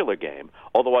particular game,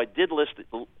 although I did list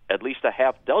at least a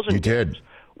half dozen games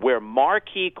where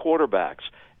marquee quarterbacks,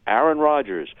 Aaron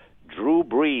Rodgers, Drew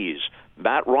Brees,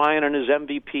 Matt Ryan in his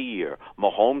MVP year,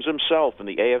 Mahomes himself in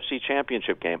the AFC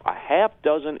Championship game, a half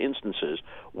dozen instances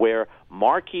where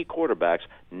marquee quarterbacks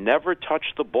never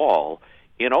touched the ball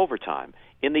in overtime.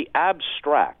 In the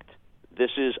abstract,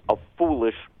 this is a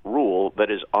foolish rule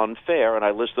that is unfair, and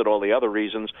I listed all the other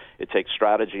reasons. It takes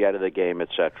strategy out of the game,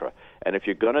 etc. And if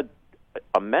you're going to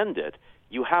amend it,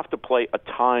 you have to play a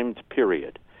timed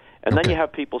period. And then you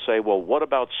have people say, well, what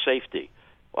about safety?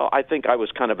 Well, I think I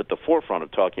was kind of at the forefront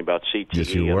of talking about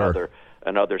CTE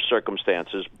and other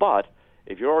circumstances. But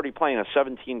if you're already playing a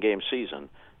 17-game season,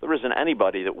 there isn't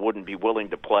anybody that wouldn't be willing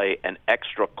to play an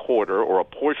extra quarter or a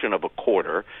portion of a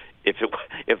quarter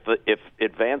if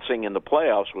advancing in the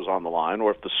playoffs was on the line,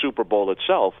 or if the Super Bowl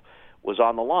itself was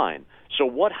on the line. So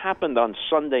what happened on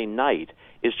Sunday night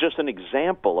is just an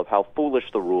example of how foolish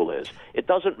the rule is. It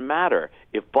doesn't matter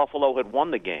if Buffalo had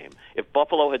won the game, if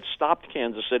Buffalo had stopped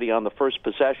Kansas City on the first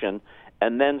possession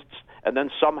and then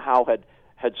somehow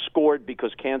had scored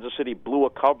because Kansas City blew a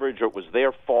coverage or it was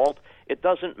their fault. It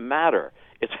doesn't matter.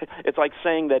 It's like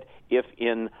saying that if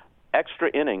in extra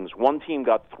innings one team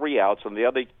got 3 outs and the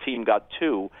other team got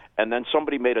 2, and then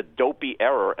somebody made a dopey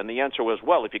error, and the answer was,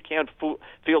 well, if you can't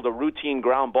field a routine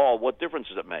ground ball, what difference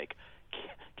does it make?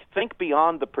 Think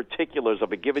beyond the particulars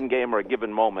of a given game or a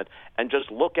given moment and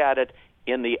just look at it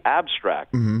in the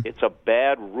abstract. Mm-hmm. It's a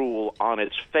bad rule on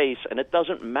its face, and it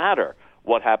doesn't matter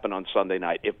what happened on Sunday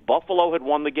night. If Buffalo had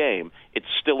won the game, it's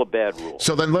still a bad rule.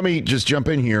 So then let me just jump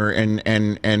in here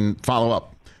and follow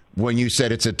up. When you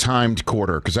said it's a timed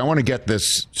quarter, because I want to get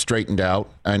this straightened out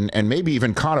and maybe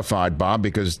even codified, Bob,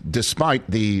 because despite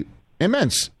the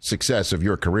immense success of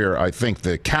your career, I think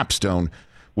the capstone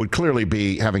would clearly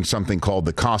be having something called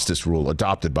the Costas rule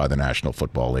adopted by the National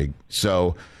Football League.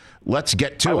 So let's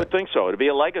get to it. I would think so. It would be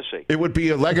a legacy. It would be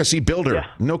a legacy builder. Yeah.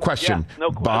 No question, yeah,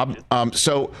 no question. Bob.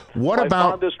 So what My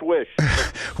about... fondest wish.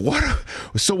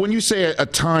 So when you say a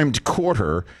timed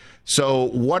quarter, so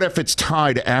what if it's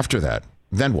tied after that?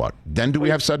 Then what? Then do we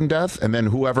have sudden death? And then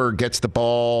whoever gets the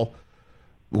ball,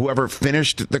 whoever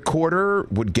finished the quarter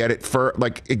would get it for,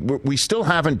 we still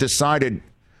haven't decided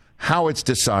how it's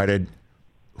decided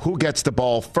who gets the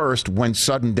ball first when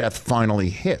sudden death finally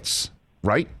hits,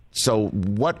 right? So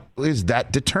what is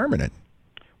that determinant?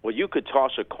 Well, you could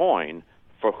toss a coin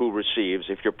for who receives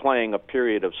if you're playing a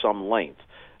period of some length.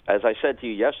 As I said to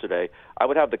you yesterday, I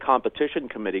would have the competition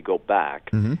committee go back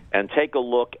and take a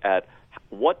look at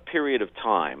what period of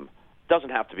time. Doesn't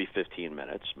have to be 15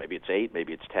 minutes. Maybe it's 8,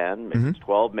 maybe it's 10, maybe it's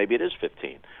 12, maybe it is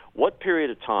 15. What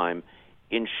period of time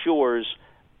ensures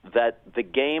that the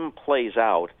game plays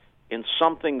out in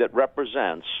something that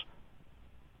represents,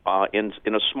 in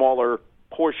a smaller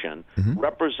portion,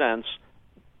 represents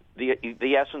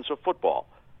the essence of football?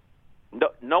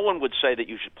 No one would say that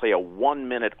you should play a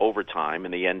 1-minute overtime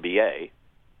in the NBA.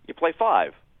 You play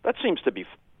 5. That seems to be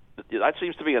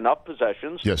enough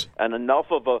possessions, yes, and enough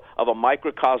of a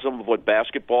microcosm of what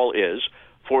basketball is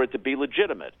for it to be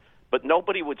legitimate. But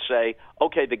nobody would say,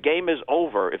 okay, the game is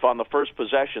over if on the first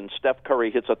possession Steph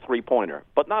Curry hits a 3-pointer,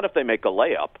 but not if they make a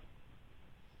layup.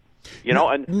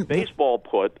 And baseball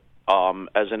put,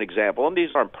 as an example, and these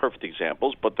aren't perfect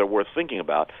examples, but they're worth thinking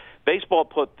about, baseball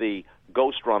put the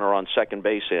ghost runner on second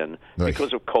base in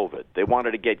because of COVID. They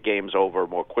wanted to get games over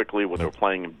more quickly when they were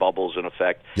playing in bubbles, in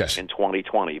effect, in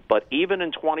 2020. But even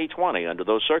in 2020, under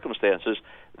those circumstances,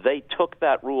 they took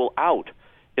that rule out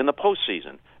in the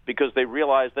postseason because they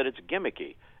realized that it's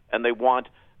gimmicky, and they want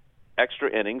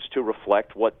extra innings to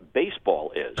reflect what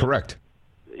baseball is. Correct.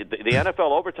 The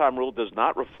NFL overtime rule does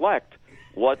not reflect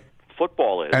what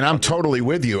football is. And I'm totally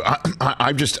with you.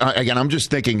 I'm just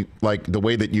thinking like the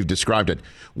way that you've described it.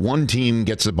 One team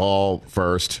gets the ball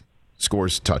first,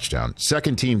 scores a touchdown.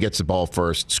 Second team gets the ball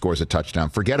first, scores a touchdown.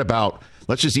 Forget about,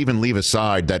 let's just even leave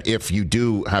aside that if you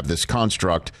do have this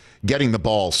construct, getting the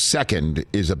ball second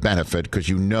is a benefit because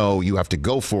you have to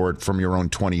go for it from your own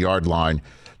 20-yard line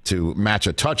to match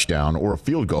a touchdown or a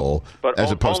field goal, but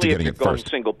as opposed to getting it first. Going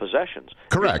single possessions.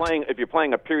 Correct. If you're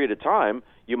playing a period of time,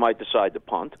 you might decide to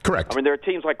punt. Correct. I mean, there are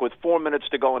teams like with 4 minutes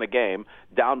to go in a game,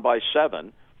 down by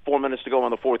 7, 4 minutes to go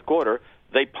in the fourth quarter,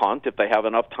 they punt if they have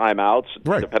enough timeouts.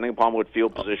 Right. Depending upon what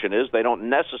field position is, they don't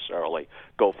necessarily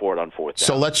go for it on fourth down.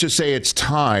 So let's just say it's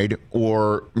tied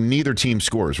or neither team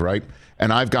scores, right?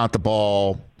 And I've got the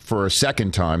ball for a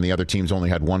second time. The other team's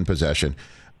only had one possession.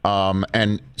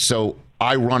 And so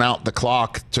I run out the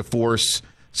clock to force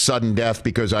sudden death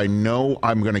because I know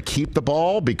I'm going to keep the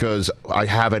ball because I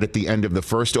have it at the end of the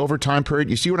first overtime period.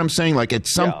 You see what I'm saying? Like at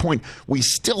some point, we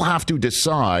still have to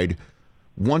decide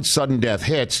once sudden death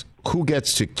hits, who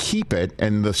gets to keep it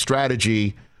and the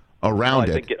strategy around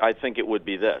it. I think it would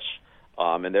be this.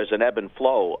 And there's an ebb and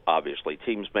flow, obviously.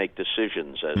 Teams make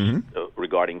decisions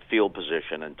regarding field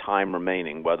position and time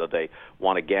remaining, whether they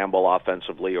want to gamble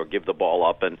offensively or give the ball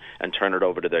up and turn it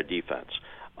over to their defense.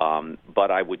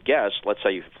 But I would guess, let's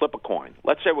say you flip a coin.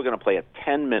 Let's say we're going to play a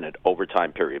 10-minute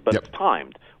overtime period, but it's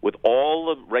timed with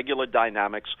all the regular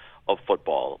dynamics of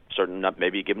football.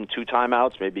 Maybe you give them 2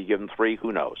 timeouts, maybe you give them 3,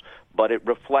 who knows. But it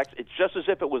reflects, it's just as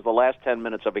if it was the last 10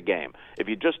 minutes of a game. If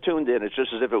you just tuned in, it's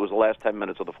just as if it was the last 10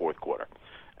 minutes of the fourth quarter,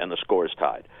 and the score is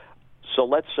tied. So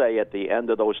let's say at the end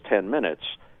of those 10 minutes,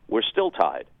 we're still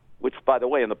tied, which, by the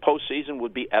way, in the postseason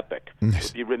would be epic. It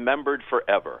would be remembered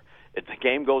forever. If the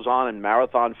game goes on in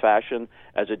marathon fashion,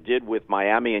 as it did with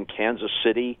Miami and Kansas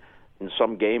City in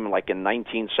some game like in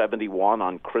 1971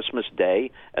 on Christmas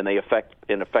Day, and they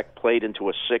in effect played into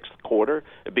a 6th quarter,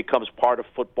 it becomes part of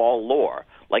football lore.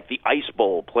 Like the Ice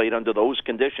Bowl played under those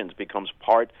conditions becomes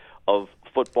part of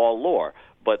football lore.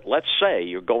 But let's say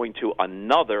you're going to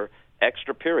another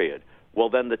extra period. Well,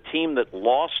 then the team that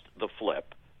lost the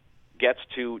flip gets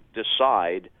to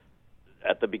decide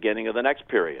at the beginning of the next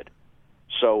period.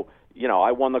 So,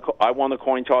 I won the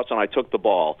coin toss and I took the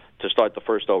ball to start the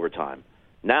first overtime.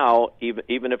 Now,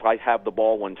 even if I have the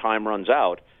ball when time runs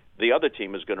out, the other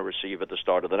team is going to receive at the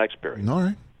start of the next period. All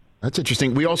right. That's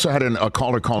interesting. We also had a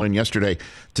caller call in yesterday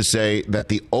to say that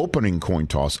the opening coin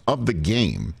toss of the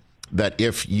game, that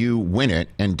if you win it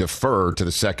and defer to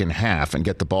the second half and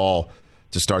get the ball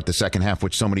to start the second half,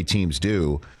 which so many teams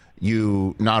do,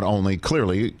 you not only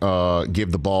clearly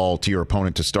give the ball to your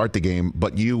opponent to start the game,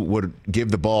 but you would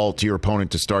give the ball to your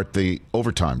opponent to start the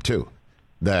overtime too.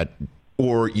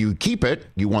 Or you keep it,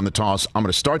 you won the toss, I'm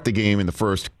going to start the game in the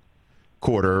first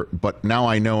quarter, but now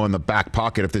I know in the back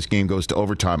pocket if this game goes to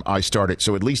overtime, I start it.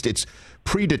 So at least it's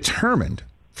predetermined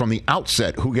from the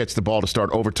outset who gets the ball to start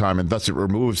overtime, and thus it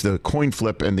removes the coin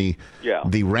flip and the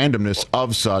randomness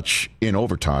of such in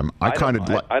overtime. I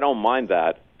don't mind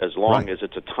that as long as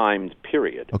it's a timed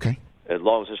period. Okay. As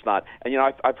long as it's not. And,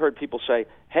 I've heard people say,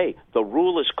 hey, the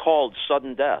rule is called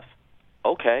sudden death.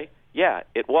 Okay, yeah,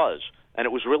 it was. And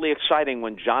it was really exciting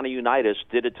when Johnny Unitas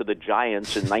did it to the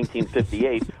Giants in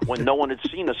 1958 when no one had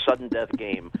seen a sudden death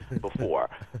game before.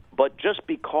 But just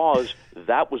because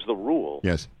that was the rule,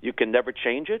 you can never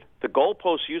change it. The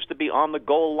goalposts used to be on the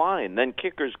goal line. Then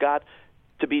kickers got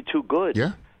to be too good.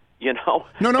 Yeah.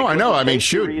 No, I know. I mean,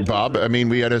 shoot, Bob. I mean,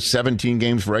 we had a 17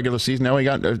 games for regular season. Now we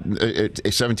got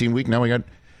a 17 week. Now we got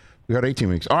 18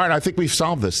 weeks. All right, I think we've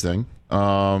solved this thing.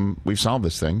 And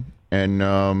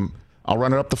I'll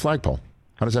run it up the flagpole.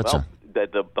 How does that sound?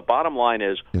 The bottom line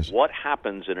is what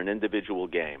happens in an individual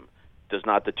game does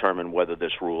not determine whether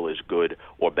this rule is good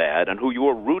or bad, and who you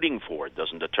are rooting for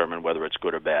doesn't determine whether it's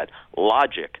good or bad.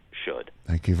 Logic should.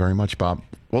 Thank you very much, Bob.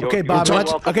 Well, Bob.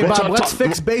 Let's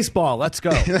fix baseball. Let's go.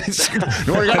 We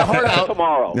got a heart out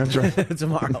tomorrow. That's right.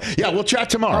 Tomorrow. Yeah, we'll chat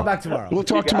tomorrow. Come back tomorrow. We'll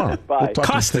talk tomorrow. Bye. We'll talk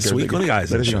Costas this week on the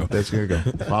Guys in the Show. There you go.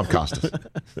 Bob Costas.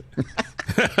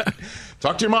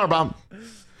 Talk to you tomorrow, Bob.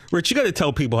 Rich, you got to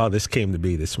tell people how this came to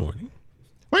be this morning.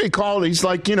 Well, he called. He's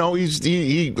like, he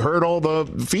heard all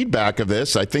the feedback of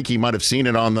this. I think he might have seen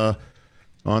it on the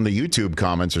YouTube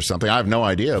comments or something. I have no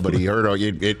idea, but he heard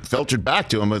it filtered back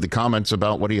to him with the comments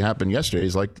about what happened yesterday.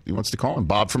 He's like, he wants to call him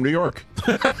Bob from New York.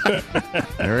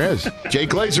 There he is. Jay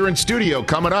Glazer in studio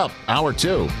coming up, hour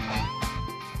 2.